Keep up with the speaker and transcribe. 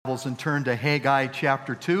And turn to Haggai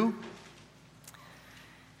chapter 2.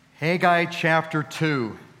 Haggai chapter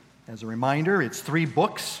 2. As a reminder, it's 3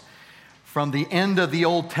 books from the end of the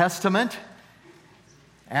Old Testament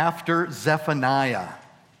after Zephaniah.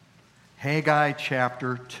 Haggai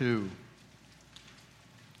chapter 2.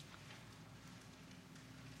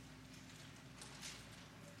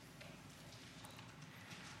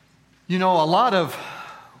 You know, a lot of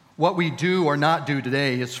what we do or not do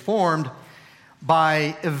today is formed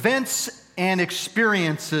by events and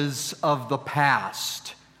experiences of the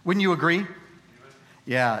past. Wouldn't you agree?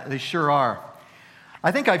 Yeah, they sure are.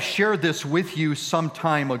 I think I've shared this with you some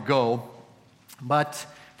time ago, but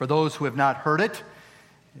for those who have not heard it,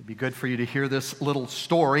 it'd be good for you to hear this little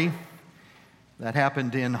story that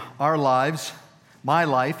happened in our lives, my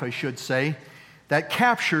life, I should say, that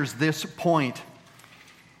captures this point.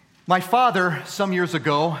 My father, some years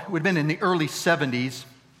ago, it would have been in the early 70s,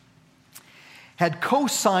 had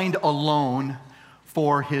co-signed a loan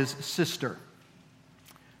for his sister.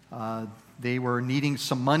 They were needing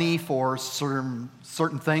some money for certain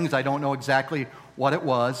things. I don't know exactly what it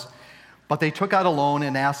was, but they took out a loan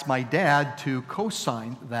and asked my dad to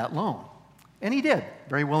co-sign that loan. And he did,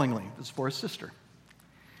 very willingly. It was for his sister.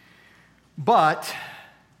 But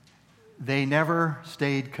they never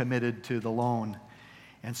stayed committed to the loan.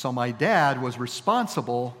 And so my dad was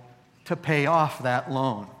responsible to pay off that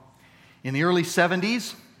loan. In the early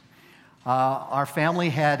 70s, our family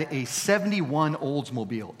had a 71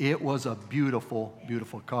 Oldsmobile. It was a beautiful,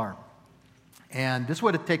 beautiful car. And this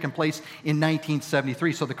would have taken place in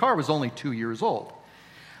 1973, so the car was only 2 years old.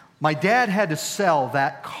 My dad had to sell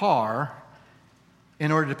that car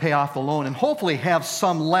in order to pay off the loan and hopefully have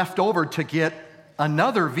some left over to get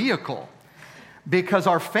another vehicle, because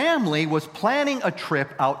our family was planning a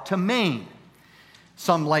trip out to Maine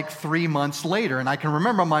some like 3 months later. And I can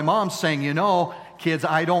remember my mom saying, you know, kids,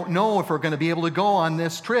 I don't know if we're going to be able to go on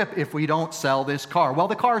this trip if we don't sell this car. Well,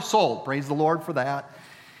 the car sold. Praise the Lord for that.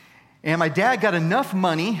 And my dad got enough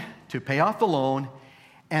money to pay off the loan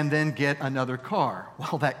and then get another car.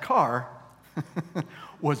 Well, that car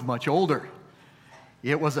was much older.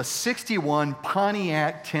 It was a 61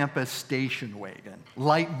 Pontiac Tempest station wagon,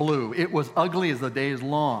 light blue. It was ugly as the day is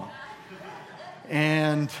long.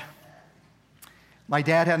 And my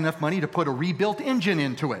dad had enough money to put a rebuilt engine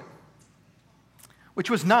into it, which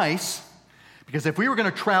was nice, because if we were going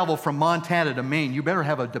to travel from Montana to Maine, you better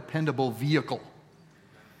have a dependable vehicle.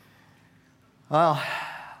 Well,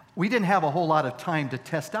 we didn't have a whole lot of time to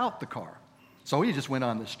test out the car, so we just went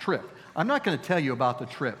on this trip. I'm not going to tell you about the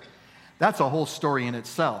trip. That's a whole story in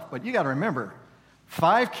itself. But you got to remember,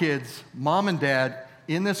 5 kids, mom and dad,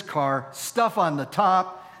 in this car, stuff on the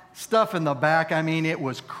top, stuff in the back. I mean, it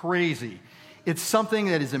was crazy. It's something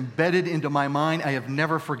that is embedded into my mind. I have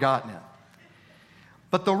never forgotten it.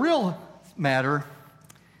 But the real matter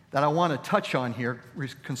that I want to touch on here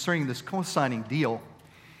concerning this co-signing deal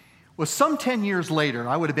was some 10 years later.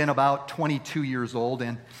 I would have been about 22 years old.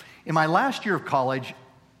 And in my last year of college,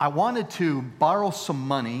 I wanted to borrow some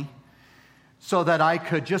money so that I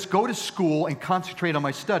could just go to school and concentrate on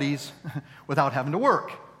my studies without having to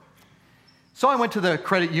work. So I went to the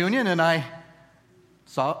credit union and I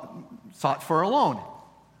sought for a loan.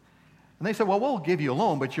 And they said, well, we'll give you a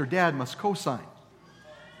loan, but your dad must co-sign.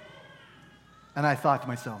 And I thought to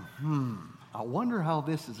myself, I wonder how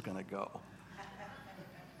this is going to go.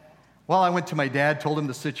 Well, I went to my dad, told him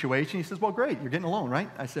the situation. He says, well, great, you're getting a loan, right?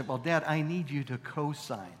 I said, well, Dad, I need you to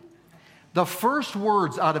co-sign. The first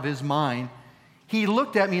words out of his mind, he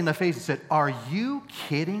looked at me in the face and said, are you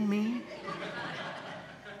kidding me?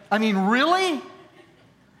 I mean, really?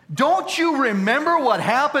 Don't you remember what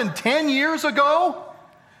happened 10 years ago?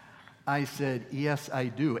 I said, yes, I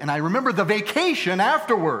do. And I remember the vacation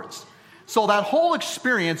afterwards. So that whole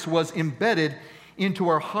experience was embedded into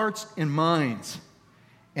our hearts and minds.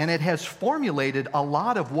 And it has formulated a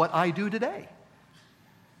lot of what I do today.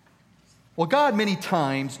 Well, God many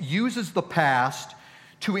times uses the past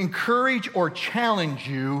to encourage or challenge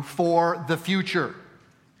you for the future.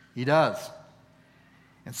 He does.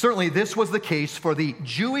 And certainly this was the case for the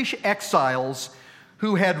Jewish exiles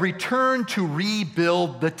who had returned to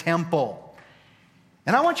rebuild the temple.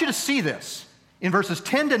 And I want you to see this in verses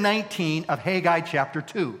 10 to 19 of Haggai chapter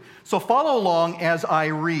 2. So follow along as I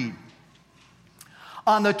read.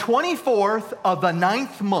 On the 24th of the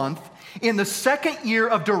 9th month, in the 2nd year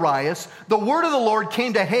of Darius, the word of the Lord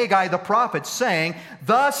came to Haggai the prophet, saying,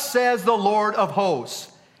 thus says the Lord of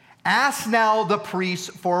hosts, ask now the priests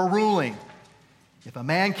for a ruling. If a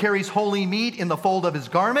man carries holy meat in the fold of his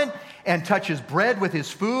garment and touches bread with his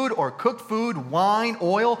food or cooked food, wine,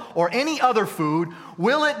 oil, or any other food,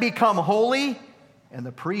 will it become holy? And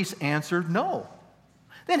the priests answered, no.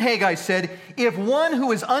 Then Haggai said, if one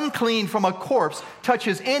who is unclean from a corpse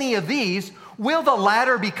touches any of these, will the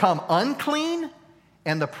latter become unclean?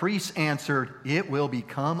 And the priests answered, it will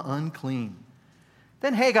become unclean.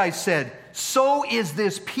 Then Haggai said, so is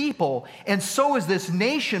this people, and so is this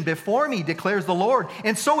nation before me, declares the Lord,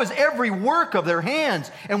 and so is every work of their hands,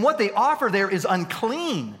 and what they offer there is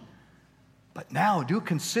unclean. But now do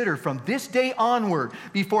consider from this day onward,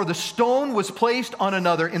 before the stone was placed on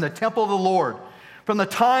another in the temple of the Lord, from the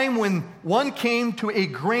time when one came to a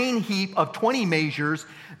grain heap of 20 measures,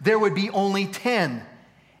 there would be only 10.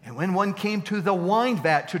 And when one came to the wine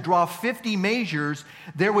vat to draw 50 measures,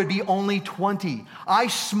 there would be only 20. I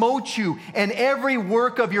smote you and every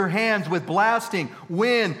work of your hands with blasting,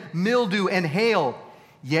 wind, mildew, and hail.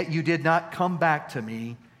 Yet you did not come back to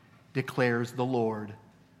me, declares the Lord.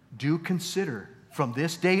 Do consider from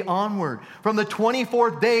this day onward, from the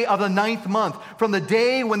 24th day of the 9th month, from the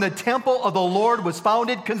day when the temple of the Lord was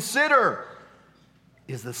founded, consider,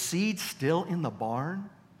 is the seed still in the barn?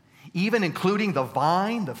 Even including the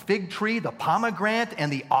vine, the fig tree, the pomegranate,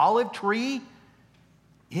 and the olive tree?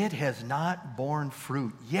 It has not borne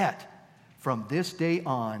fruit. Yet, from this day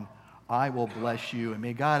on, I will bless you. And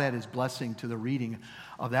may God add his blessing to the reading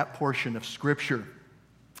of that portion of Scripture.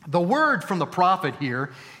 The word from the prophet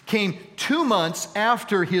here came 2 months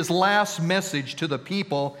after his last message to the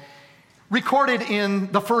people, recorded in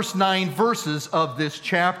the first 9 verses of this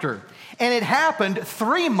chapter. And it happened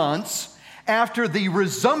 3 months after the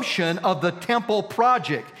resumption of the temple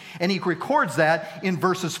project. And he records that in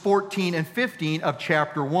verses 14 and 15 of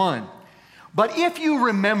chapter 1. But if you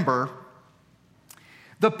remember,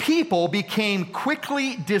 the people became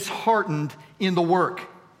quickly disheartened in the work,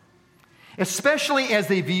 especially as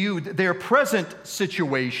they viewed their present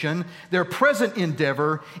situation, their present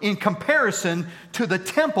endeavor, in comparison to the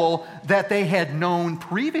temple that they had known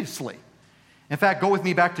previously. In fact, go with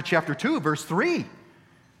me back to chapter 2, verse 3.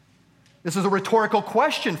 This is a rhetorical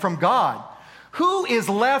question from God. Who is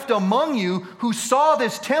left among you who saw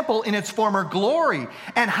this temple in its former glory?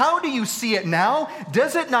 And how do you see it now?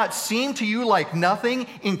 Does it not seem to you like nothing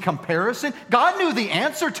in comparison? God knew the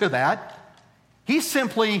answer to that. He's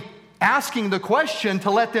simply asking the question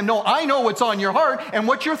to let them know, I know what's on your heart and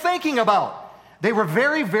what you're thinking about. They were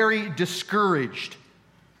very, very discouraged.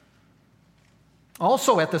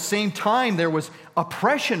 Also, at the same time, there was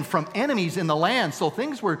oppression from enemies in the land, so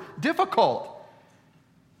things were difficult.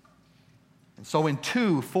 And so in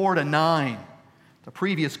 2:4-9, the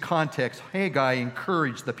previous context, Haggai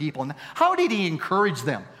encouraged the people. And how did he encourage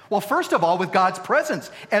them? Well, first of all, with God's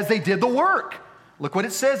presence, as they did the work. Look what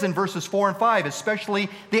it says in verses 4 and 5, especially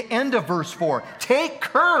the end of verse 4. Take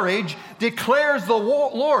courage, declares the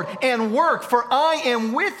Lord, and work, for I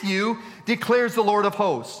am with you, declares the Lord of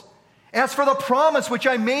hosts. As for the promise which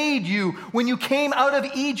I made you when you came out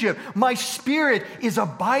of Egypt, my spirit is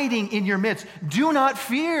abiding in your midst. Do not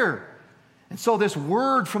fear. And so this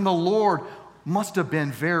word from the Lord must have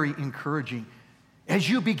been very encouraging. As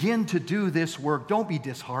you begin to do this work, don't be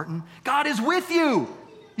disheartened. God is with you.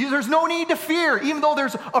 There's no need to fear, even though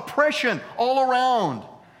there's oppression all around.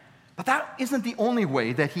 But that isn't the only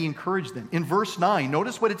way that he encouraged them. In verse 9,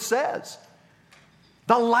 notice what it says.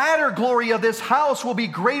 The latter glory of this house will be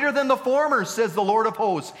greater than the former, says the Lord of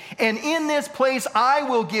hosts. And in this place I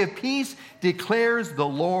will give peace, declares the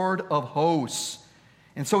Lord of hosts.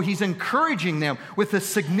 And so he's encouraging them with the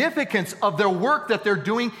significance of their work that they're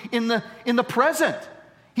doing in the present.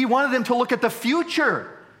 He wanted them to look at the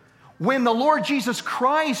future, when the Lord Jesus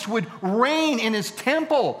Christ would reign in his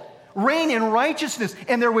temple, reign in righteousness,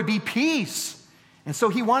 and there would be peace. And so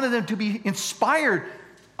he wanted them to be inspired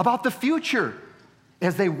about the future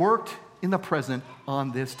as they worked in the present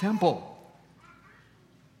on this temple.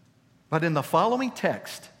 But in the following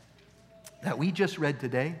text that we just read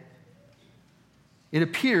today, it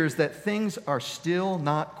appears that things are still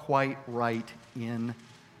not quite right in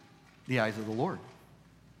the eyes of the Lord.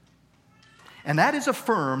 And that is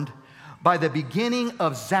affirmed by the beginning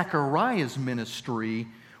of Zechariah's ministry,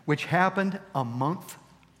 which happened a month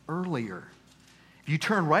earlier. If you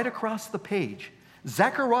turn right across the page,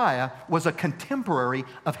 Zechariah was a contemporary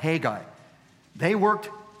of Haggai. They worked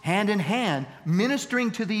hand in hand,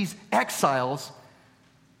 ministering to these exiles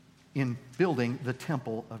in building the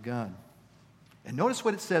temple of God. And notice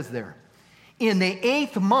what it says there. In the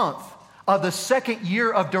 8th month of the 2nd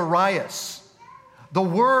year of Darius, the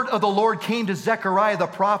word of the Lord came to Zechariah the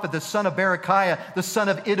prophet, the son of Berechiah, the son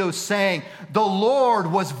of Iddo, saying, the Lord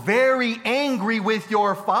was very angry with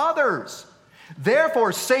your fathers.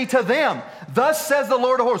 Therefore say to them, thus says the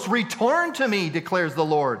Lord of hosts, return to me, declares the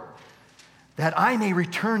Lord, that I may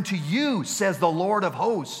return to you, says the Lord of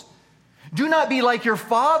hosts. Do not be like your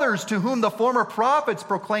fathers, to whom the former prophets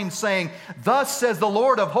proclaimed, saying, thus says the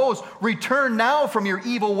Lord of hosts, return now from your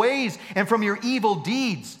evil ways and from your evil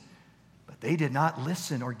deeds. But they did not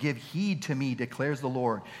listen or give heed to me, declares the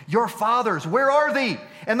Lord. Your fathers, where are they?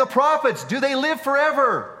 And the prophets, do they live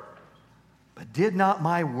forever? But did not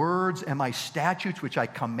my words and my statutes, which I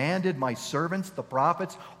commanded my servants, the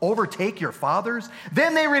prophets, overtake your fathers?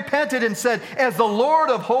 Then they repented and said, as the Lord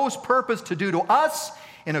of hosts purposed to do to us,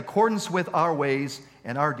 in accordance with our ways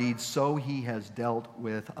and our deeds, so he has dealt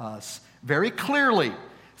with us. Very clearly,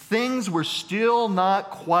 things were still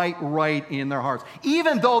not quite right in their hearts,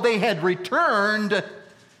 even though they had returned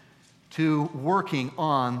to working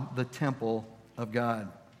on the temple of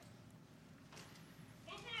God.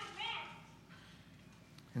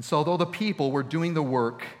 And so, though the people were doing the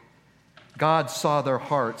work, God saw their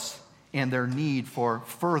hearts and their need for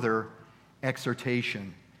further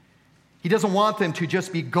exhortation. He doesn't want them to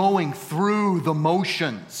just be going through the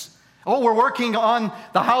motions. Oh, we're working on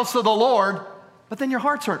the house of the Lord, but then your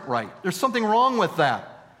hearts aren't right. There's something wrong with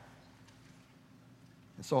that.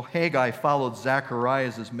 And so Haggai followed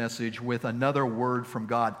Zechariah's message with another word from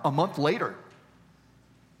God a month later.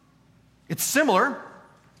 It's similar,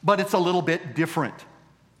 but it's a little bit different.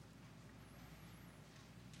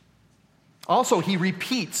 Also, he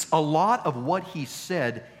repeats a lot of what he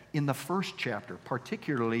said in the first chapter,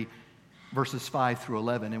 particularly verses 5 through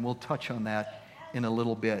 11, and we'll touch on that in a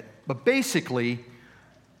little bit. But basically,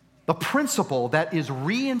 the principle that is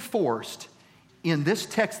reinforced in this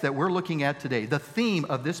text that we're looking at today, the theme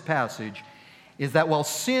of this passage, is that while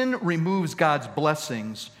sin removes God's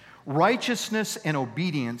blessings, righteousness and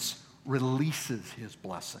obedience releases his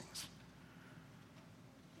blessings.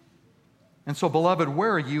 And so, beloved,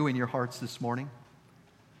 where are you in your hearts this morning?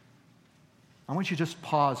 I want you to just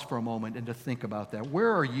pause for a moment and to think about that.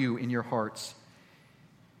 Where are you in your hearts?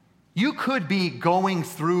 You could be going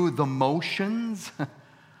through the motions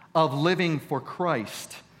of living for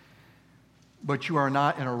Christ, but you are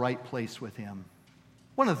not in a right place with him.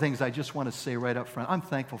 One of the things I just want to say right up front, I'm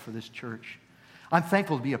thankful for this church. I'm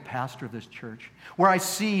thankful to be a pastor of this church, where I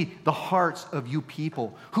see the hearts of you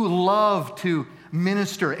people who love to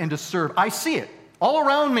minister and to serve. I see it all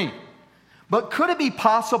around me. But could it be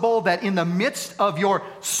possible that in the midst of your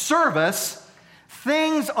service,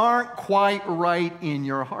 things aren't quite right in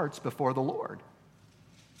your hearts before the Lord?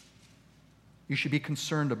 You should be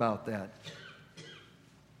concerned about that.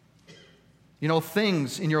 You know,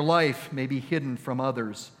 things in your life may be hidden from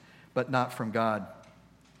others, but not from God.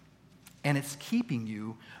 And it's keeping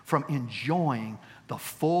you from enjoying the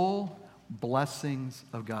full blessings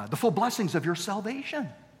of God, the full blessings of your salvation.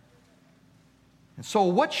 And so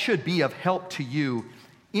what should be of help to you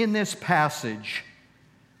in this passage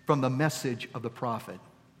from the message of the prophet?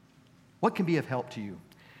 What can be of help to you?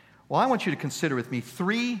 Well, I want you to consider with me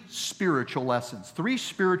three spiritual lessons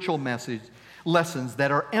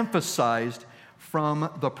that are emphasized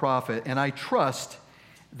from the prophet. And I trust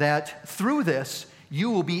that through this,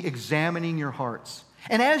 you will be examining your hearts.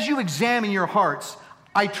 And as you examine your hearts,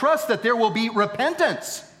 I trust that there will be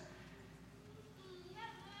repentance.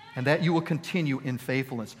 And that you will continue in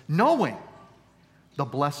faithfulness, knowing the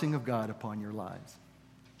blessing of God upon your lives.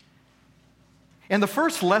 And the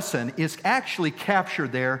first lesson is actually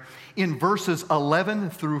captured there in verses 11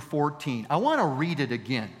 through 14. I want to read it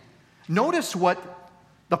again. Notice what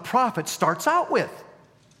the prophet starts out with.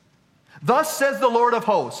 Thus says the Lord of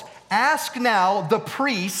hosts, ask now the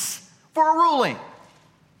priests for a ruling.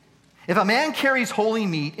 If a man carries holy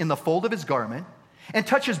meat in the fold of his garment, and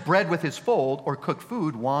touches bread with his fold, or cooked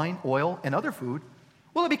food, wine, oil, and other food,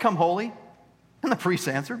 will it become holy? And the priest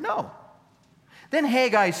answered, no. Then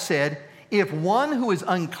Haggai said, if one who is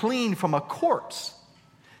unclean from a corpse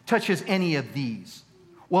touches any of these,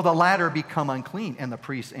 will the latter become unclean? And the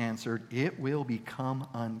priest answered, it will become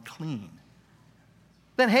unclean.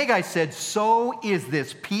 Then Haggai said, so is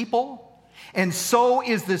this people, and so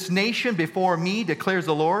is this nation before me, declares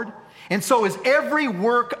the Lord, and so is every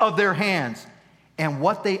work of their hands. And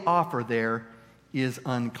what they offer there is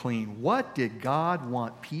unclean. What did God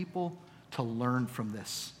want people to learn from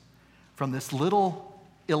this? From this little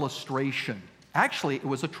illustration. Actually, it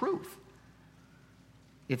was a truth.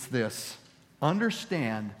 It's this: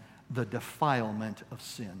 understand the defilement of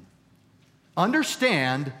sin.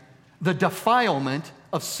 Understand the defilement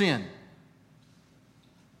of sin.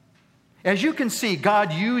 As you can see,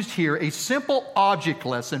 God used here a simple object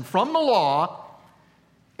lesson from the law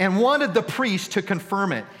and wanted the priest to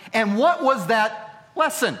confirm it. And what was that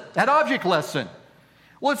lesson, that object lesson?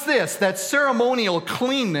 Well, it's this, that ceremonial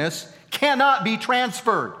cleanness cannot be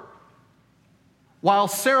transferred. while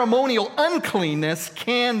ceremonial uncleanness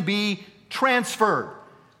can be transferred.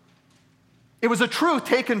 It was a truth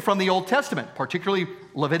taken from the Old Testament, particularly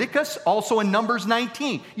Leviticus, also in Numbers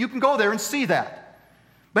 19. You can go there and see that.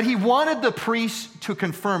 But he wanted the priests to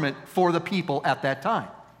confirm it for the people at that time,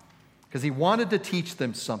 because he wanted to teach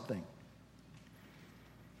them something.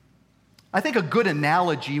 I think a good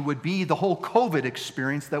analogy would be the whole COVID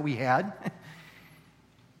experience that we had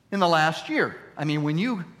in the last year. I mean, when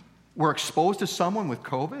you were exposed to someone with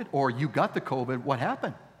COVID, or you got the COVID, what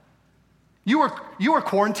happened? You were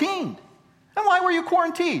quarantined. And why were you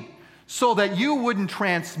quarantined? So that you wouldn't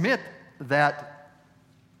transmit that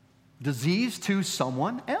disease to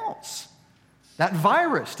someone else, that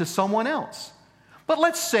virus to someone else. But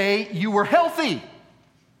let's say you were healthy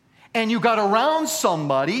and you got around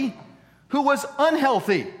somebody who was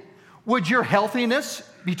unhealthy. Would your healthiness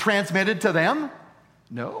be transmitted to them?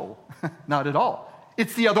 No, not at all.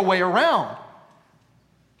 It's the other way around.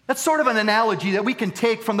 That's sort of an analogy that we can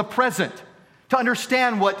take from the present to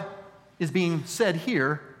understand what is being said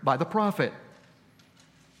here by the prophet.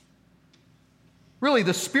 Really,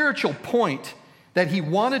 the spiritual point that he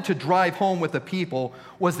wanted to drive home with the people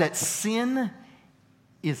was that sin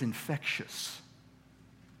is infectious,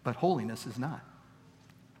 but holiness is not.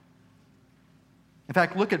 In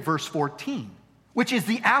fact, look at verse 14, which is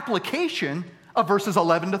the application of verses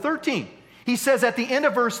 11 to 13. He says at the end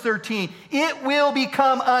of verse 13, it will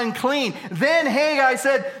become unclean. Then Haggai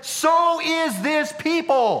said, so is this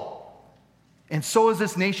people. And so is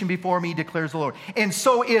this nation before me, declares the Lord. And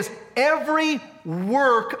so is every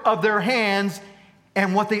work of their hands,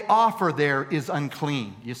 and what they offer there is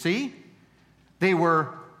unclean. You see? They were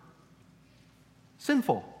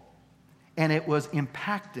sinful, and it was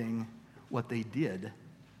impacting what they did,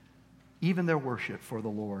 even their worship for the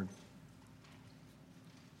Lord.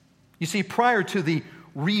 You see, prior to the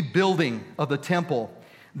rebuilding of the temple,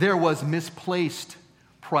 there was misplaced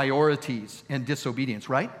priorities and disobedience,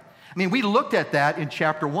 right? I mean, we looked at that in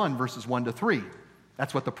chapter 1, verses 1 to 3.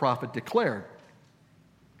 That's what the prophet declared.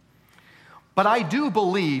 But I do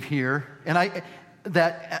believe here,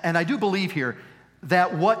 I do believe here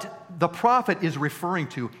that what the prophet is referring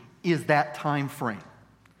to is that time frame,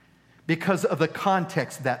 because of the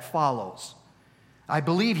context that follows. I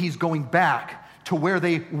believe he's going back to where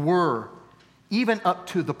they were, even up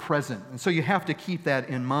to the present. And so you have to keep that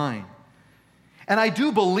in mind. And I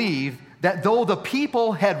do believe that though the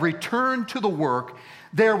people had returned to the work,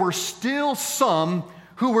 there were still some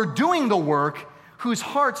who were doing the work whose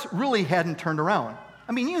hearts really hadn't turned around.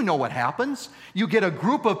 I mean, you know what happens. You get a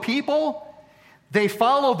group of people, they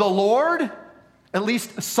follow the Lord, at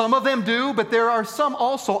least some of them do, but there are some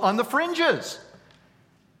also on the fringes.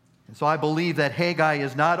 And so I believe that Haggai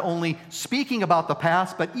is not only speaking about the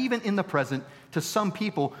past, but even in the present to some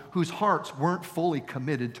people whose hearts weren't fully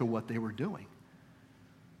committed to what they were doing.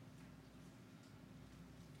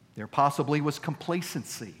 There possibly was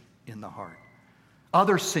complacency in the heart.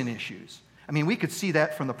 Other sin issues. I mean, we could see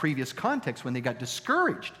that from the previous context when they got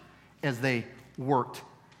discouraged as they worked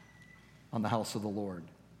on the house of the Lord.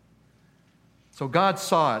 So God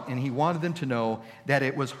saw it, and he wanted them to know that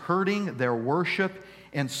it was hurting their worship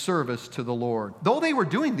and service to the Lord. Though they were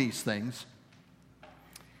doing these things,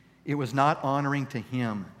 it was not honoring to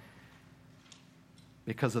him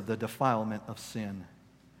because of the defilement of sin.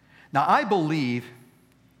 Now, I believe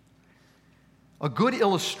a good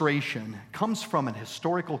illustration comes from an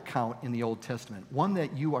historical account in the Old Testament, one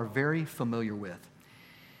that you are very familiar with.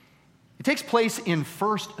 It takes place in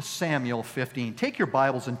 1 Samuel 15. Take your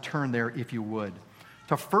Bibles and turn there, if you would,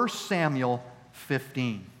 to 1 Samuel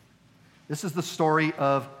 15. This is the story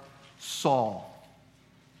of Saul.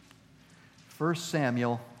 1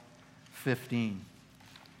 Samuel 15.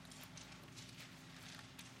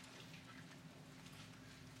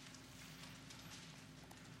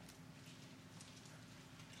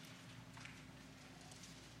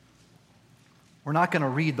 We're not going to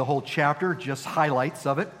read the whole chapter, just highlights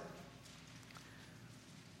of it.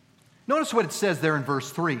 Notice what it says there in verse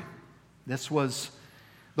 3. This was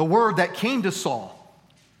the word that came to Saul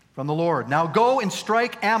from the Lord. Now go and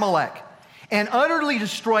strike Amalek and utterly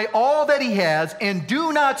destroy all that he has, and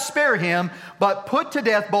do not spare him, but put to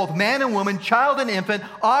death both man and woman, child and infant,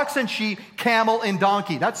 ox and sheep, camel and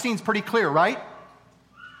donkey. That seems pretty clear, right?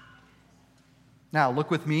 Now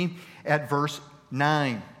look with me at verse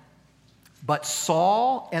 9. But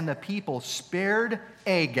Saul and the people spared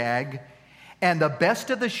Agag and the best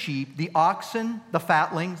of the sheep, the oxen, the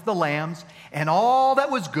fatlings, the lambs, and all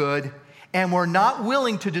that was good, and were not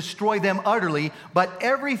willing to destroy them utterly, but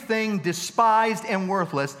everything despised and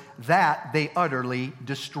worthless, that they utterly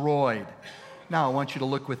destroyed. Now I want you to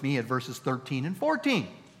look with me at verses 13 and 14.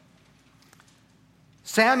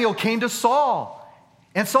 Samuel came to Saul,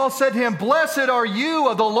 and Saul said to him, "Blessed are you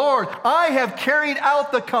of the Lord. I have carried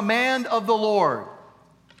out the command of the Lord."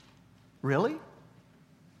 Really?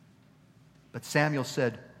 But Samuel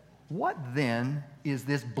said, "What then is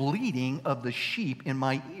this bleating of the sheep in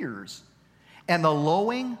my ears, and the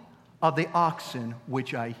lowing of the oxen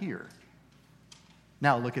which I hear?"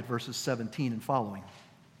 Now look at verses 17 and following.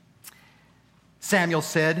 Samuel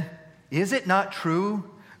said, "Is it not true,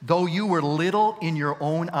 though you were little in your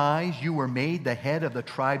own eyes, you were made the head of the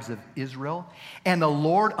tribes of Israel, and the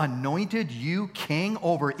Lord anointed you king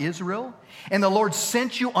over Israel? And the Lord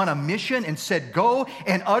sent you on a mission and said, 'Go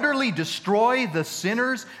and utterly destroy the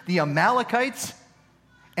sinners, the Amalekites,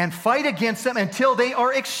 and fight against them until they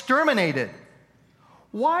are exterminated.'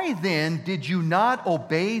 Why then did you not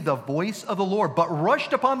obey the voice of the Lord, but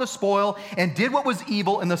rushed upon the spoil and did what was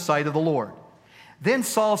evil in the sight of the Lord?" Then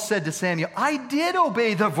Saul said to Samuel, "I did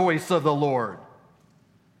obey the voice of the Lord,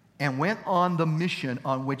 and went on the mission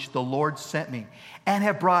on which the Lord sent me, and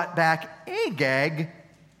have brought back Agag,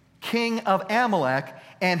 king of Amalek,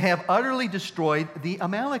 and have utterly destroyed the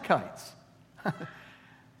Amalekites."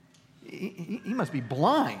 He must be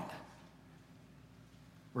blind.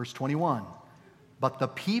 Verse 21. But the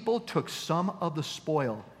people took some of the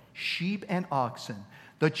spoil, sheep and oxen,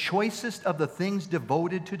 the choicest of the things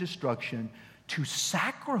devoted to destruction, to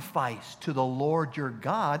sacrifice to the Lord your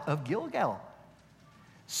God of Gilgal.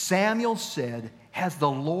 Samuel said, "Has the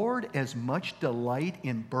Lord as much delight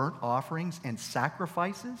in burnt offerings and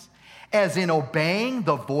sacrifices as in obeying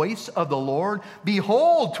the voice of the Lord?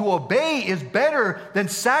 Behold, to obey is better than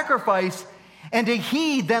sacrifice, and to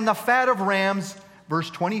heed than the fat of rams." Verse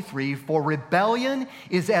 23, "For rebellion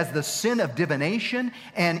is as the sin of divination,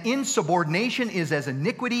 and insubordination is as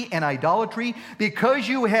iniquity and idolatry. Because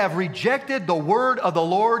you have rejected the word of the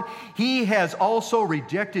Lord, he has also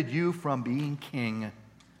rejected you from being king."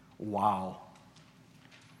 Wow.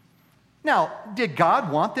 Now, did God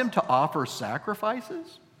want them to offer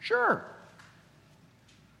sacrifices? Sure.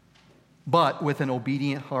 But with an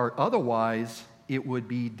obedient heart. Otherwise, it would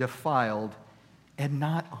be defiled and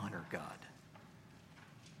not honor God.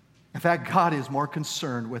 In fact, God is more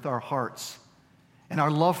concerned with our hearts and our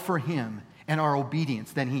love for him and our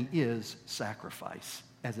obedience than he is sacrifice,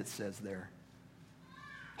 as it says there.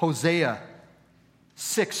 Hosea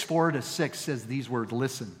 6:4-6 says these words,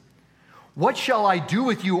 listen. "What shall I do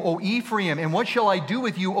with you, O Ephraim, and what shall I do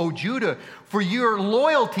with you, O Judah? For your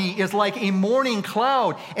loyalty is like a morning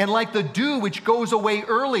cloud, and like the dew which goes away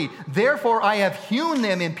early. Therefore I have hewn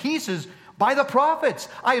them in pieces by the prophets.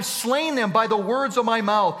 I have slain them by the words of my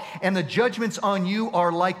mouth, and the judgments on you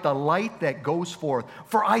are like the light that goes forth.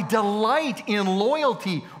 For I delight in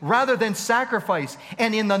loyalty rather than sacrifice,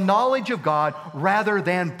 and in the knowledge of God rather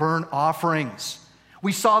than burnt offerings."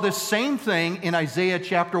 We saw this same thing in Isaiah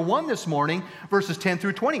chapter 1 this morning, verses 10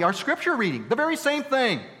 through 20, our scripture reading. The very same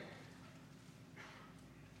thing.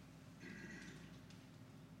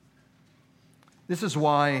 This is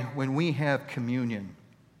why when we have communion,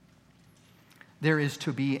 there is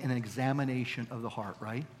to be an examination of the heart,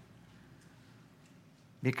 right?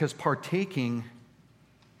 Because partaking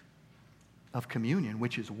of communion,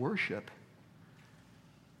 which is worship,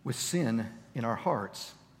 with sin in our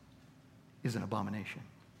hearts, is an abomination.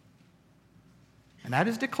 And that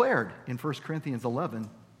is declared in 1 Corinthians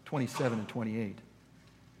 11:27 and 28.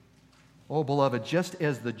 Oh, beloved, just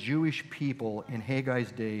as the Jewish people in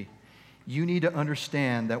Haggai's day, you need to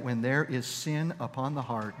understand that when there is sin upon the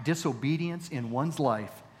heart, disobedience in one's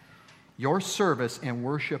life, your service and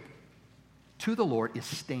worship to the Lord is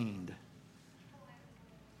stained.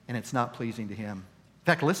 And it's not pleasing to him. In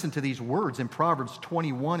fact, listen to these words in Proverbs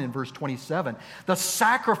 21 and verse 27. "The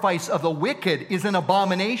sacrifice of the wicked is an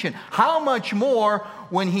abomination. How much more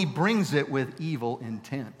when he brings it with evil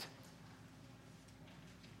intent?"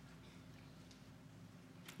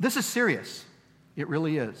 This is serious. It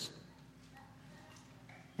really is.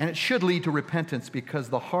 And it should lead to repentance, because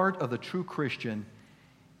the heart of the true Christian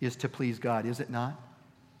is to please God, is it not?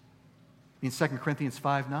 In 2 Corinthians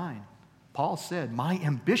 5:9, Paul said, "My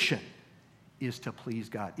ambition is to please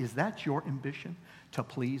God." Is that your ambition? To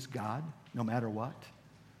please God no matter what?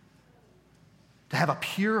 To have a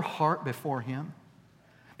pure heart before him?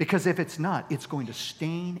 Because if it's not, it's going to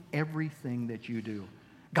stain everything that you do.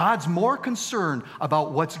 God's more concerned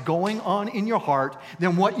about what's going on in your heart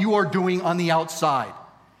than what you are doing on the outside.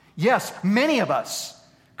 Yes, many of us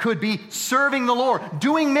could be serving the Lord,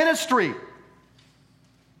 doing ministry,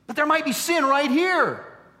 but there might be sin right here.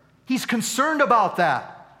 He's concerned about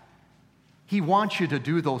that. He wants you to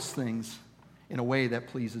do those things in a way that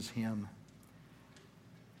pleases him.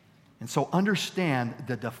 And so understand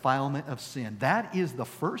the defilement of sin. That is the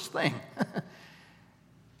first thing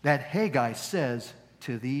that Haggai says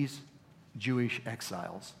to these Jewish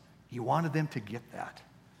exiles. He wanted them to get that.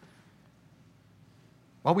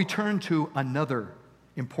 Well, we turn to another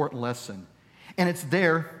important lesson, and it's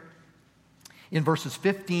there in verses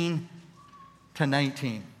 15 to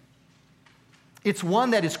 19. It's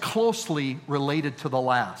one that is closely related to the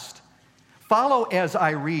last. Follow as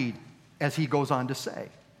I read, as he goes on to say.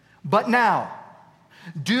 But now,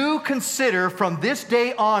 do consider from this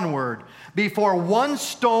day onward, before one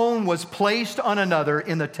stone was placed on another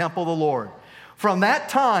in the temple of the Lord. From that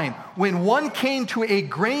time, when one came to a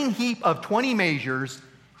grain heap of 20 measures,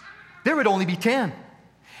 there would only be 10.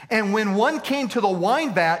 And when one came to the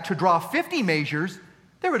wine vat to draw 50 measures,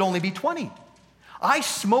 there would only be 20. I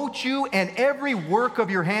smote you and every work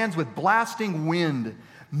of your hands with blasting wind,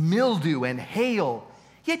 mildew, and hail.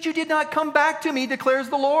 Yet you did not come back to me, declares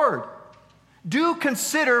the Lord. Do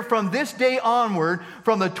consider from this day onward,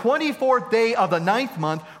 from the 24th day of the 9th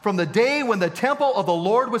month, from the day when the temple of the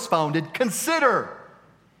Lord was founded, consider,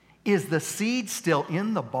 is the seed still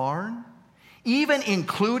in the barn? Even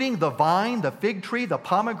including the vine, the fig tree, the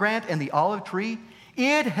pomegranate, and the olive tree?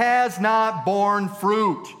 It has not borne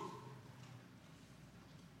fruit.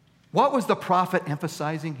 What was the prophet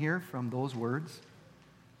emphasizing here from those words?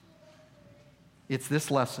 It's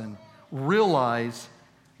this lesson. Realize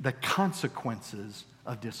the consequences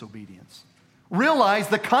of disobedience. Realize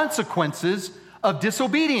the consequences of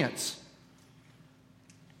disobedience.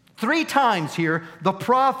 3 times here, the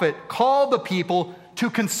prophet called the people to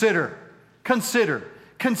consider. Consider.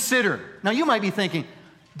 Consider. Now you might be thinking,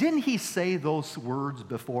 didn't he say those words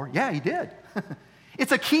before? Yeah, he did.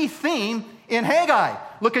 It's a key theme in Haggai.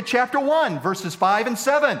 Look at chapter 1, verses 5 and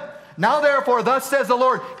 7. Now therefore, thus says the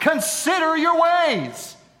Lord, consider your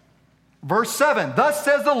ways. Verse 7, thus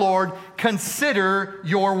says the Lord, consider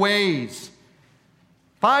your ways.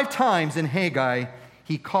 5 times in Haggai,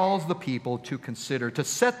 he calls the people to consider, to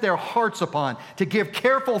set their hearts upon, to give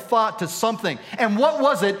careful thought to something. And what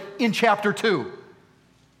was it in chapter 2?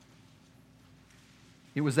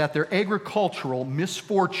 It was that their agricultural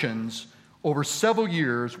misfortunes over several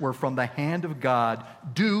years were from the hand of God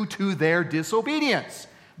due to their disobedience.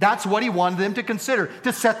 That's what he wanted them to consider,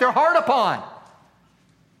 to set their heart upon.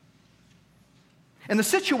 And the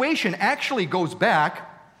situation actually goes back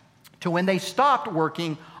to when they stopped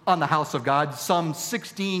working on the house of God some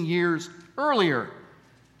 16 years earlier,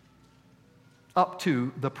 up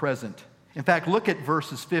to the present. In fact, look at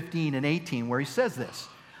verses 15 and 18 where he says this.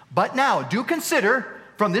 But now, do consider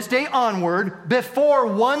from this day onward, before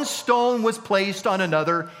one stone was placed on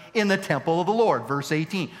another in the temple of the Lord. Verse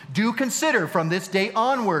 18, do consider from this day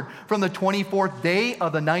onward, from the 24th day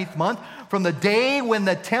of the 9th month, from the day when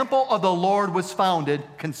the temple of the Lord was founded,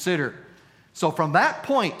 consider. So from that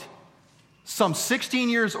point, some 16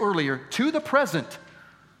 years earlier to the present,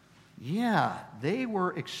 they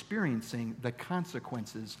were experiencing the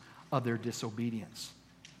consequences of their disobedience.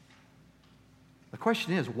 The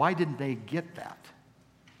question is, why didn't they get that?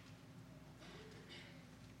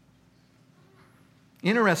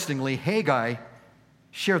 Interestingly, Haggai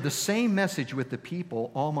shared the same message with the people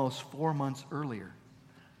almost 4 months earlier.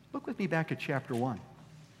 Look with me back at chapter 1.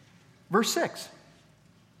 Verse 6.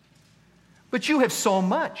 But you have sown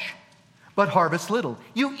much, but harvest little.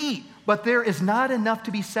 You eat, but there is not enough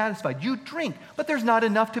to be satisfied. You drink, but there's not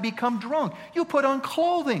enough to become drunk. You put on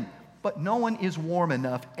clothing, but no one is warm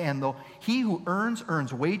enough. And though he who earns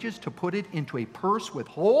wages to put it into a purse with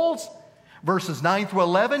holes. Verses 9 through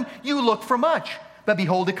 11, you look for much. But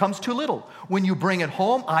behold, it comes too little. When you bring it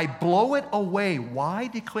home, I blow it away. Why,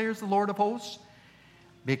 declares the Lord of hosts?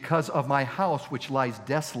 Because of my house which lies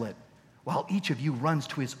desolate, while each of you runs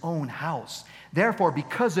to his own house. Therefore,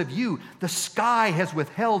 because of you, the sky has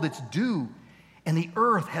withheld its dew, and the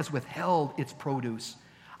earth has withheld its produce.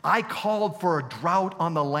 I called for a drought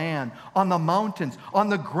on the land, on the mountains, on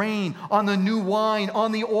the grain, on the new wine,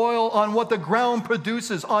 on the oil, on what the ground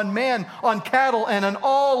produces, on men, on cattle, and on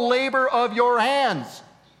all labor of your hands.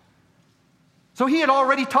 So he had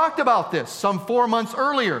already talked about this some 4 months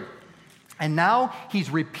earlier. And now he's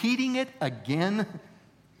repeating it again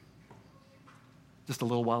just a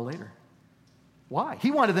little while later. Why? He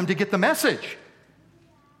wanted them to get the message.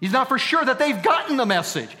 He's not for sure that they've gotten the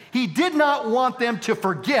message. He did not want them to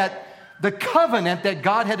forget the covenant that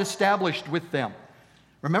God had established with them.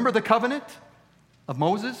 Remember the covenant of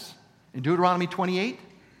Moses in Deuteronomy 28?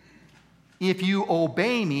 If you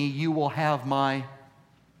obey me, you will have my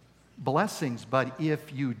blessings, but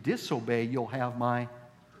if you disobey, you'll have my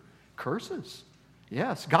curses.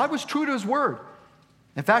 Yes, God was true to his word.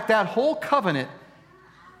 In fact, that whole covenant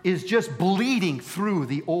is just bleeding through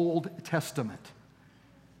the Old Testament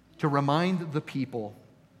to remind the people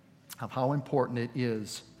of how important it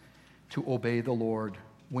is to obey the Lord.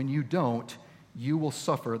 When you don't, you will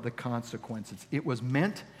suffer the consequences. It was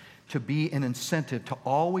meant to be an incentive to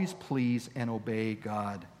always please and obey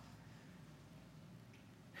God.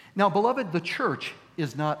 Now, beloved, the church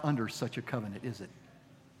is not under such a covenant, is it?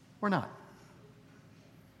 We're not.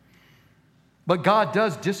 But God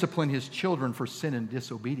does discipline his children for sin and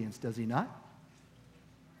disobedience, does he not?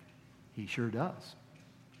 He sure does.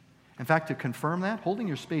 In fact, to confirm that, holding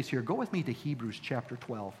your space here, go with me to Hebrews chapter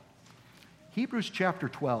 12. Hebrews chapter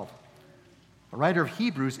 12. The writer of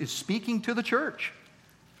Hebrews is speaking to the church.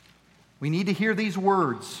 We need to hear these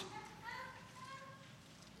words.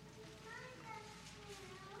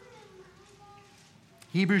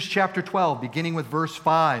 Hebrews chapter 12, beginning with verse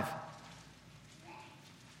 5.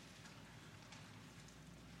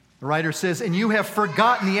 The writer says, "And you have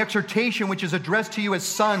forgotten the exhortation which is addressed to you as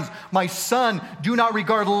sons. My son, do not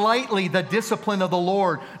regard lightly the discipline of the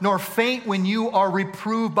Lord, nor faint when you are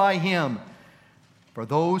reproved by him. For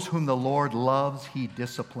those whom the Lord loves, he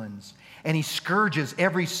disciplines, and he scourges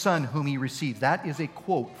every son whom he receives." That is a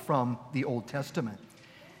quote from the Old Testament.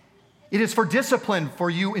 "It is for discipline for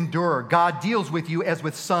you endure. God deals with you as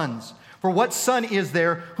with sons. For what son is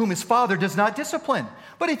there whom his father does not discipline?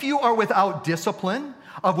 But if you are without discipline,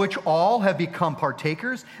 of which all have become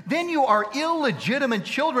partakers, then you are illegitimate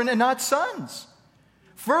children and not sons.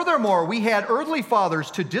 Furthermore, we had earthly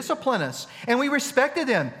fathers to discipline us, and we respected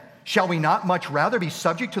them. Shall we not much rather be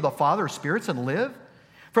subject to the Father of spirits and live?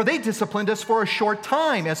 For they disciplined us for a short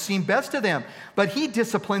time, as seemed best to them. But he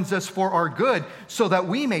disciplines us for our good, so that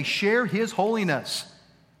we may share his holiness.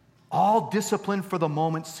 All discipline for the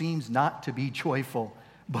moment seems not to be joyful,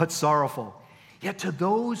 but sorrowful. Yet to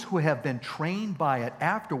those who have been trained by it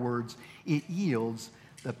afterwards, it yields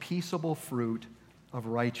the peaceable fruit of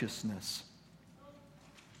righteousness."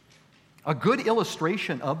 A good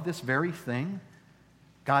illustration of this very thing,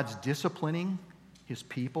 God's disciplining his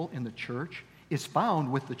people in the church, is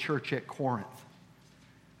found with the church at Corinth.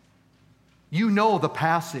 You know the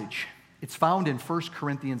passage. It's found in 1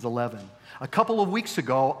 Corinthians 11. A couple of weeks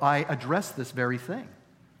ago, I addressed this very thing.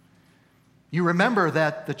 You remember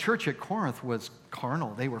that the church at Corinth was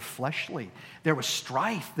carnal. They were fleshly. There was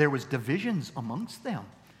strife. There was divisions amongst them.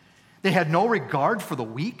 They had no regard for the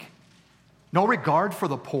weak, no regard for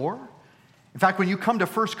the poor. In fact, when you come to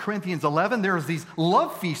 1 Corinthians 11, there's these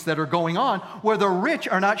love feasts that are going on where the rich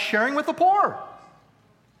are not sharing with the poor.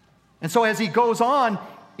 And so as he goes on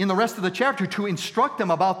in the rest of the chapter to instruct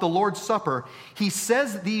them about the Lord's Supper, he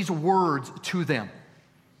says these words to them.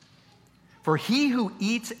 "For he who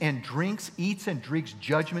eats and drinks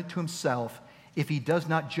judgment to himself if he does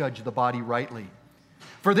not judge the body rightly.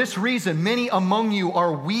 For this reason, many among you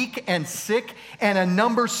are weak and sick, and a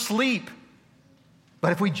number sleep.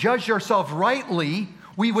 But if we judged ourselves rightly,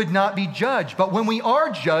 we would not be judged. But when we are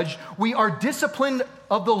judged, we are disciplined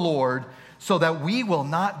of the Lord, so that we will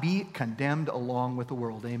not be condemned along with the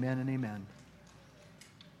world." Amen and amen.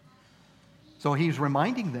 So he's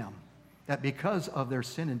reminding them that because of their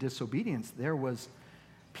sin and disobedience, there was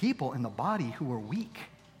people in the body who were weak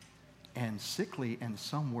and sickly, and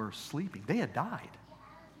some were sleeping. They had died.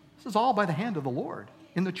 This is all by the hand of the Lord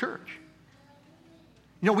in the church.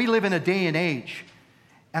 You know, we live in a day and age,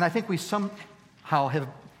 and I think we somehow have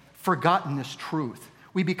forgotten this truth.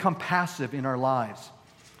 We become passive in our lives.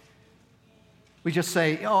 We just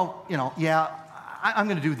say, I'm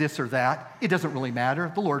going to do this or that. It doesn't really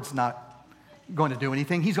matter. The Lord's not going to do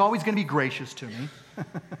anything. He's always going to be gracious to me.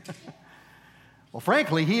 Well,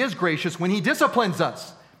 frankly, he is gracious when he disciplines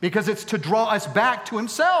us, because it's to draw us back to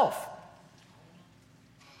himself.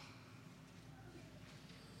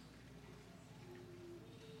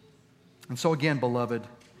 And so again, beloved,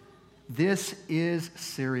 this is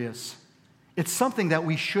serious. It's something that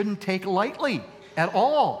we shouldn't take lightly at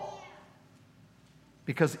all.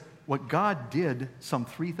 Because what God did some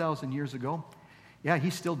 3,000 years ago,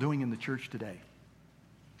 he's still doing in the church today.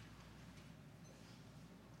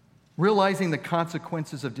 Realizing the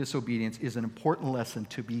consequences of disobedience is an important lesson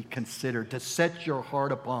to be considered, to set your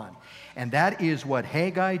heart upon. And that is what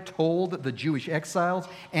Haggai told the Jewish exiles,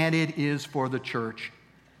 and it is for the church.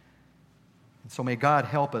 And so may God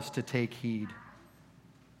help us to take heed.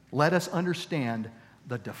 Let us understand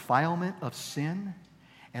the defilement of sin,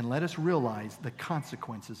 and let us realize the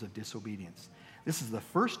consequences of disobedience. This is the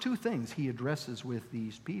first two things he addresses with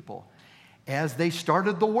these people. As they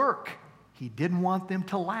started the work, he didn't want them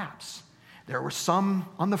to lapse. There were some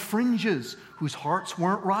on the fringes whose hearts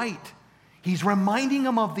weren't right. He's reminding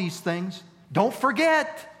them of these things. Don't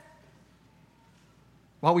forget.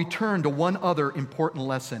 while we turn to one other important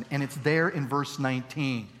lesson, and it's there in verse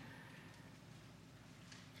 19.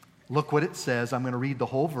 Look what it says. I'm going to read the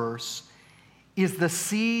whole verse. Is the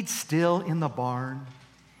seed still in the barn,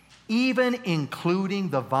 even including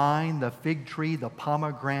the vine, the fig tree, the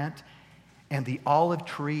pomegranate, and the olive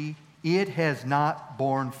tree? It has not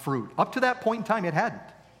borne fruit. Up to that point in time, it hadn't.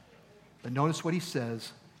 But notice what he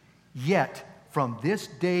says. Yet, from this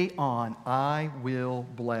day on, I will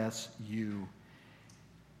bless you.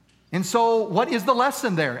 And so, what is the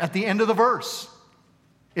lesson there at the end of the verse?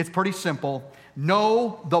 It's pretty simple.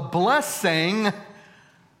 Know the blessing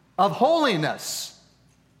of holiness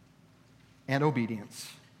and obedience.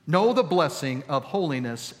 Know the blessing of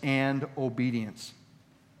holiness and obedience.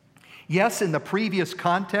 Yes, in the previous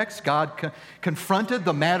context, God confronted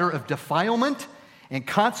the matter of defilement and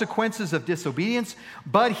consequences of disobedience,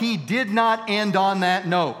 but he did not end on that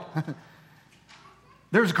note.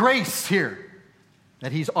 There's grace here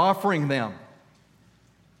that he's offering them.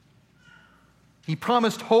 He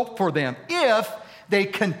promised hope for them if they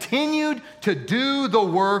continued to do the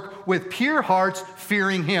work with pure hearts,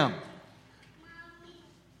 fearing him.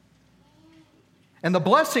 And the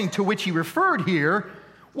blessing to which he referred here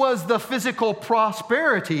was the physical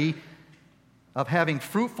prosperity of having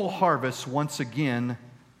fruitful harvests once again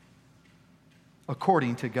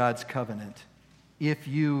according to God's covenant. If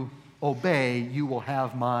you obey, you will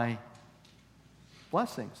have my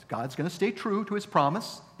blessings. God's going to stay true to his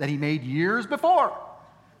promise that he made years before.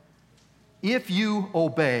 If you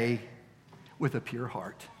obey with a pure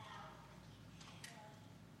heart.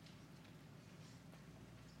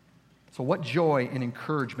 So what joy and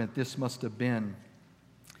encouragement this must have been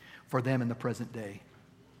for them in the present day.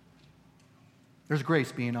 There's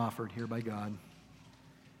grace being offered here by God.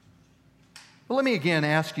 But let me again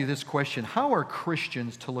ask you this question. How are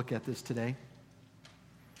Christians to look at this today?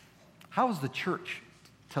 How is the church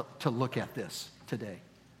to look at this today?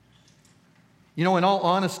 You know, in all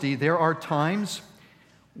honesty, there are times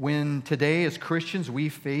when today as Christians we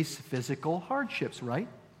face physical hardships, right?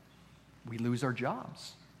 We lose our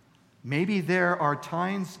jobs. Maybe there are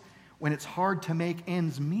times when it's hard to make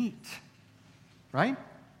ends meet, right?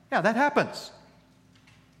 Yeah, that happens.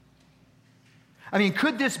 I mean,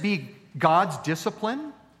 could this be God's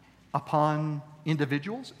discipline upon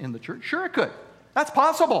individuals in the church? Sure it could. That's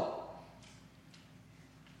possible.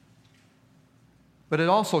 But it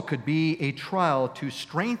also could be a trial to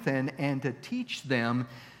strengthen and to teach them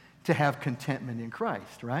to have contentment in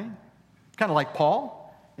Christ, right? Kind of like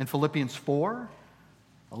Paul in Philippians 4,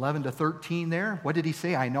 11 to 13 there. What did he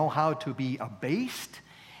say? I know how to be abased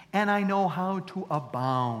and I know how to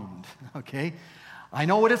abound, okay? I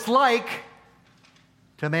know what it's like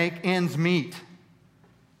to make ends meet,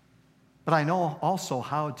 but I know also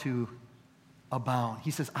how to abound.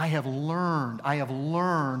 He says, I have learned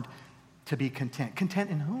to be content. Content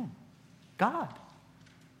in whom? God.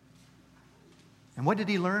 And what did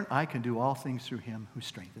he learn? I can do all things through him who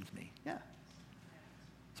strengthens me. Yeah.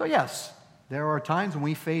 So yes, there are times when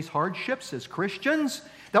we face hardships as Christians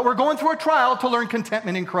that we're going through a trial to learn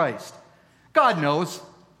contentment in Christ. God knows,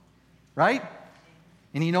 right?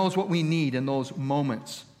 And he knows what we need in those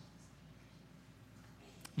moments.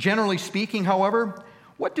 Generally speaking, however,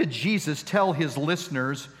 what did Jesus tell his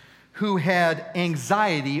listeners who had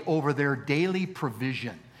anxiety over their daily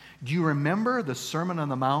provision? Do you remember the Sermon on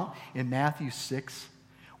the Mount in Matthew 6?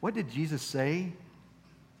 What did Jesus say?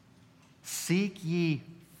 Seek ye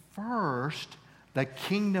first the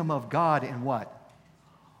kingdom of God, and what?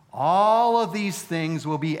 All of these things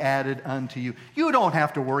will be added unto you. You don't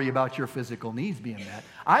have to worry about your physical needs being met.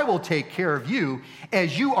 I will take care of you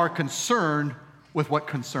as you are concerned with what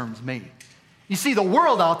concerns me. You see, the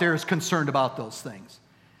world out there is concerned about those things.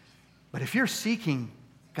 But if you're seeking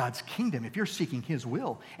God's kingdom, if you're seeking his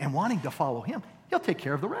will and wanting to follow him, he'll take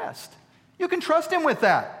care of the rest. You can trust him with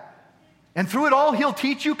that. And through it all, he'll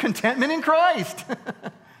teach you contentment in Christ.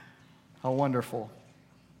 How wonderful.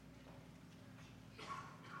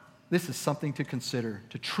 This is something to consider,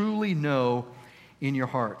 to truly know in your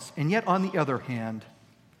hearts. And yet, on the other hand,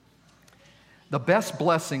 the best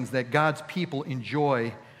blessings that God's people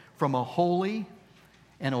enjoy from a holy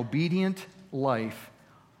and obedient life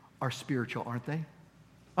are spiritual, aren't they?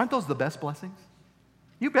 Aren't those the best blessings?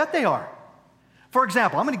 You bet they are. For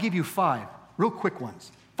example, I'm going to give you 5 real quick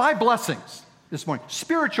ones. 5 blessings this morning,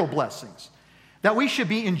 spiritual blessings that we should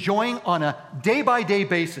be enjoying on a day-by-day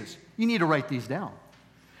basis. You need to write these down.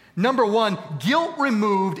 Number 1, guilt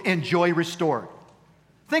removed and joy restored.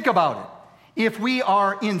 Think about it. If we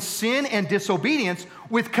are in sin and disobedience,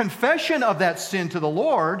 with confession of that sin to the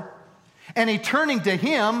Lord and a turning to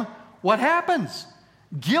him, what happens?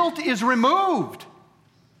 Guilt is removed.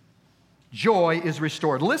 joy is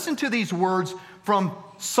restored. Listen to these words from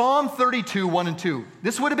Psalm 32, 1 and 2.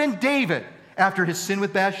 This would have been David after his sin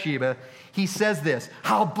with Bathsheba. He says this,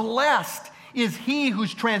 "How blessed is he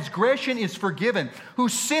whose transgression is forgiven,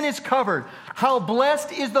 whose sin is covered. How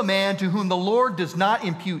blessed is the man to whom the Lord does not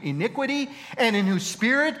impute iniquity, and in whose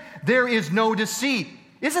spirit there is no deceit."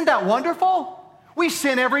 Isn't that wonderful? We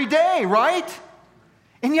sin every day, right?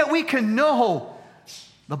 And yet we can know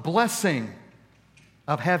the blessing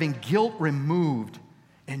of having guilt removed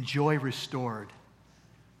and joy restored.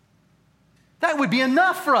 That would be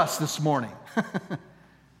enough for us this morning.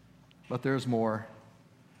 But there's more.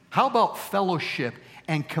 How about fellowship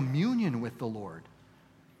and communion with the Lord?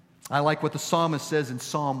 I like what the psalmist says in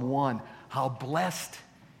Psalm 1. How blessed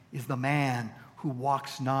is the man who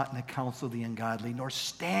walks not in the counsel of the ungodly, nor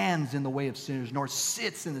stands in the way of sinners, nor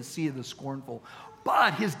sits in the seat of the scornful.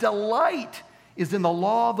 But his delight is in the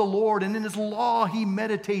law of the Lord, and in his law he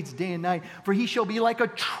meditates day and night. For he shall be like a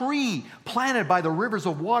tree planted by the rivers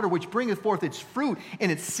of water, which bringeth forth its fruit in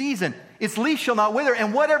its season. Its leaf shall not wither,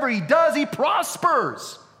 and whatever he does, he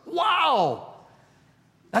prospers. Wow!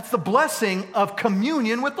 That's the blessing of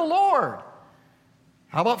communion with the Lord.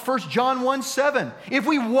 How about 1 John 1:7? If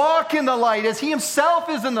we walk in the light as he himself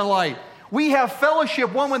is in the light, we have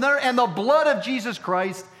fellowship one with another, and the blood of Jesus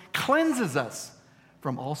Christ cleanses us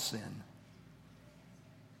from all sin.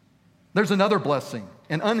 There's another blessing,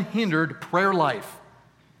 an unhindered prayer life.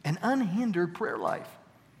 An unhindered prayer life.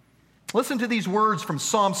 Listen to these words from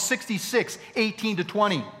Psalm 66, 18 to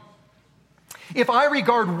 20. If I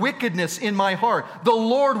regard wickedness in my heart, the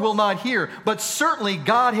Lord will not hear, but certainly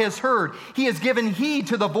God has heard. He has given heed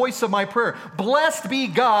to the voice of my prayer. Blessed be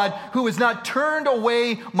God who has not turned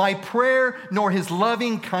away my prayer, nor his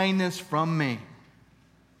loving kindness from me.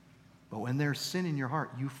 But when there's sin in your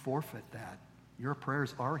heart, you forfeit that. Your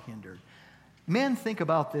prayers are hindered. Men, think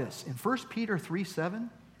about this. In 1 Peter 3:7,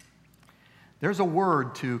 there's a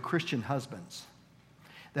word to Christian husbands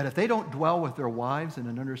that if they don't dwell with their wives in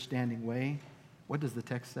an understanding way, what does the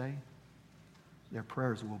text say? Their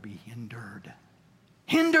prayers will be hindered.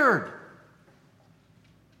 Hindered!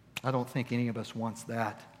 I don't think any of us wants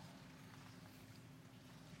that.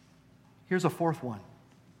 Here's a fourth one.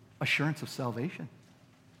 Assurance of salvation.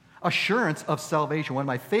 Assurance of salvation. One of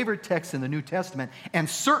my favorite texts in the New Testament, and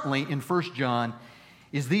certainly in 1 John,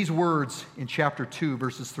 is these words in chapter 2,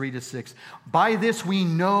 verses 3 to 6. By this we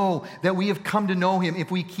know that we have come to know him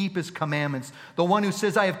if we keep his commandments. The one who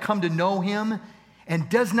says, I have come to know him, and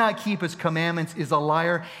does not keep his commandments is a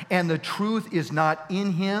liar, and the truth is not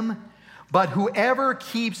in him. But whoever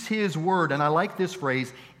keeps his word, and I like this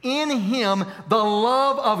phrase, in him the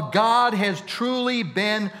love of God has truly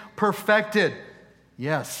been perfected.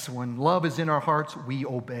 Yes, when love is in our hearts, we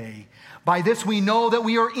obey. By this we know that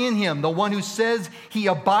we are in him. The one who says he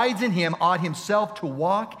abides in him ought himself to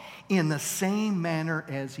walk in the same manner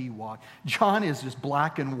as he walked. John is just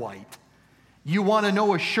black and white. You want to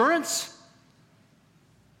know assurance?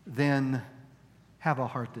 Then have a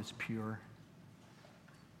heart that's pure.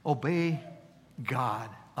 Obey God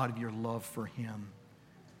out of your love for him.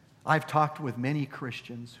 I've talked with many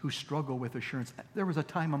Christians who struggle with assurance. There was a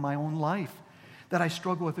time in my own life that I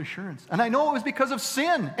struggled with assurance. And I know it was because of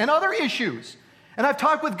sin and other issues. And I've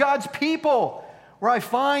talked with God's people where I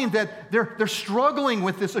find that they're struggling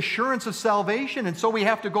with this assurance of salvation. And so we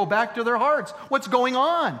have to go back to their hearts. What's going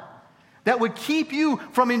on that would keep you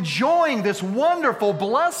from enjoying this wonderful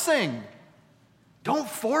blessing? Don't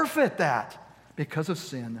forfeit that because of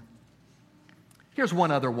sin. Here's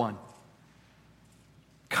one other one.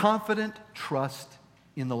 Confident trust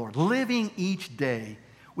in the Lord. Living each day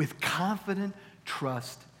with confident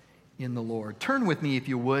trust in the Lord. Turn with me, if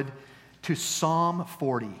you would, to Psalm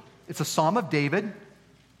 40. It's a Psalm of David.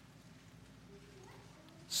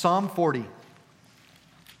 Psalm 40. And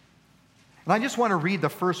I just want to read the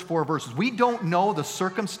first 4 verses. We don't know the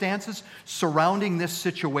circumstances surrounding this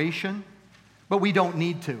situation, but we don't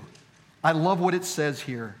need to. I love what it says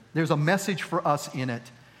here. There's a message for us in it.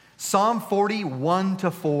 Psalm 40, 1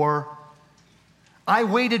 to 4. I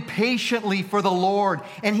waited patiently for the Lord,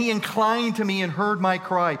 and he inclined to me and heard my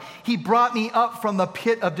cry. He brought me up from the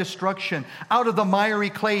pit of destruction, out of the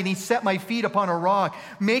miry clay, and he set my feet upon a rock,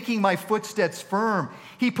 making my footsteps firm.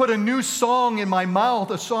 He put a new song in my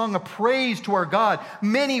mouth, a song of praise to our God.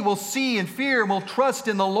 Many will see and fear and will trust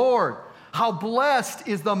in the Lord. How blessed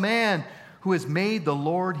is the man who has made the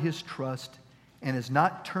Lord his trust and has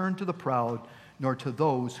not turned to the proud, nor to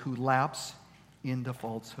those who lapse into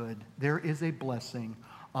falsehood. There is a blessing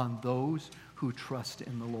on those who trust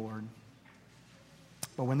in the Lord.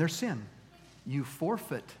 But when there's sin, you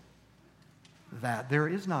forfeit that. There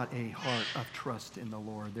is not a heart of trust in the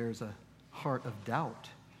Lord. There's a heart of doubt.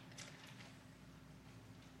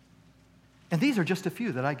 And these are just a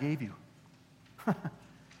few that I gave you.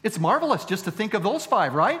 It's marvelous just to think of those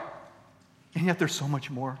 5, right? And yet there's so much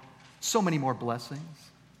more, so many more blessings.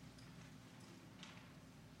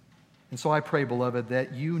 And so I pray, beloved,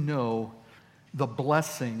 that you know the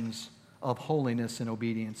blessings of holiness and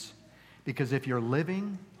obedience. Because if you're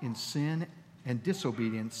living in sin and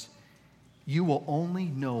disobedience, you will only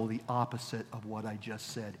know the opposite of what I just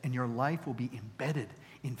said. And your life will be embedded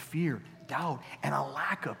in fear, doubt, and a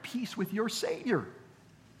lack of peace with your Savior.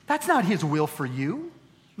 That's not His will for you.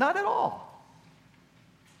 Not at all.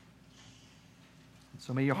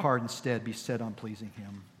 So may your heart instead be set on pleasing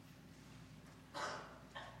Him.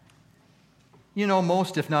 You know,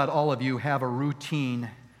 most, if not all of you, have a routine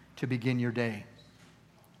to begin your day.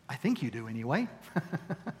 I think you do anyway. I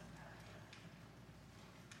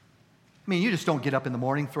mean, you just don't get up in the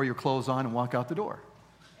morning, throw your clothes on, and walk out the door.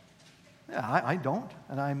 Yeah, I don't,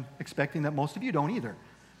 and I'm expecting that most of you don't either.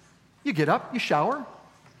 You get up, you shower,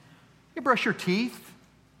 you brush your teeth,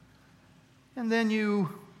 and then you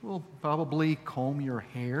will probably comb your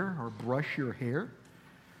hair or brush your hair.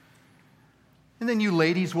 And then you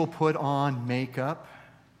ladies will put on makeup.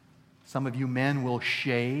 Some of you men will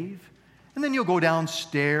shave. And then you'll go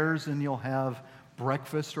downstairs and you'll have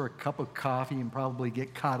breakfast or a cup of coffee and probably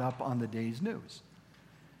get caught up on the day's news.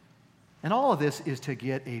 And all of this is to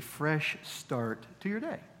get a fresh start to your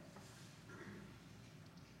day.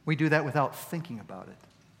 We do that without thinking about it.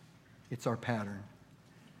 It's our pattern.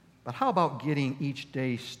 But how about getting each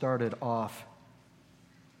day started off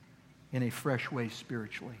in a fresh way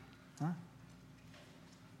spiritually? Huh?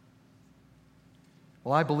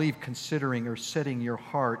 Well, I believe considering or setting your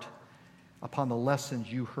heart upon the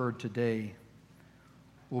lessons you heard today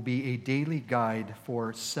will be a daily guide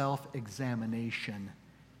for self-examination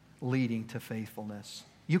leading to faithfulness.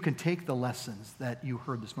 You can take the lessons that you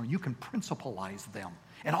heard this morning. You can principalize them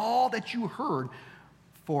and all that you heard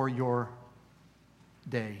for your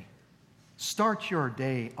day. Start your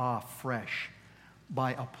day off fresh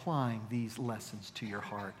by applying these lessons to your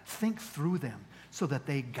heart. Think through them so that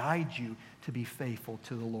they guide you to be faithful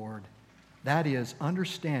to the Lord. That is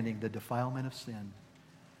understanding the defilement of sin.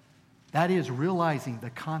 That is realizing the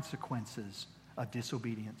consequences of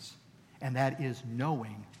disobedience. And that is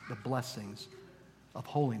knowing the blessings of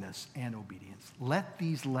holiness and obedience. Let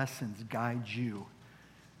these lessons guide you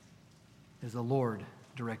as the Lord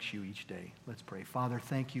directs you each day. Let's pray. Father,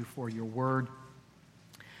 thank you for your word.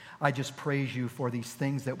 I just praise you for these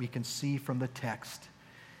things that we can see from the text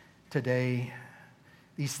today.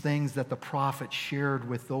 These things that the prophet shared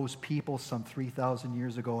with those people some 3,000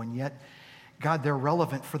 years ago, and yet, God, they're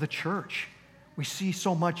relevant for the church. We see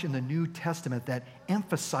so much in the New Testament that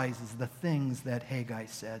emphasizes the things that Haggai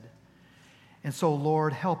said. And so,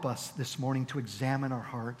 Lord, help us this morning to examine our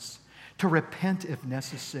hearts, to repent if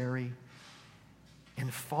necessary,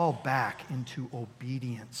 and fall back into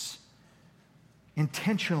obedience,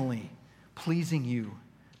 intentionally pleasing you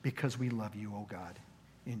because we love you, O God.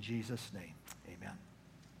 In Jesus' name, amen.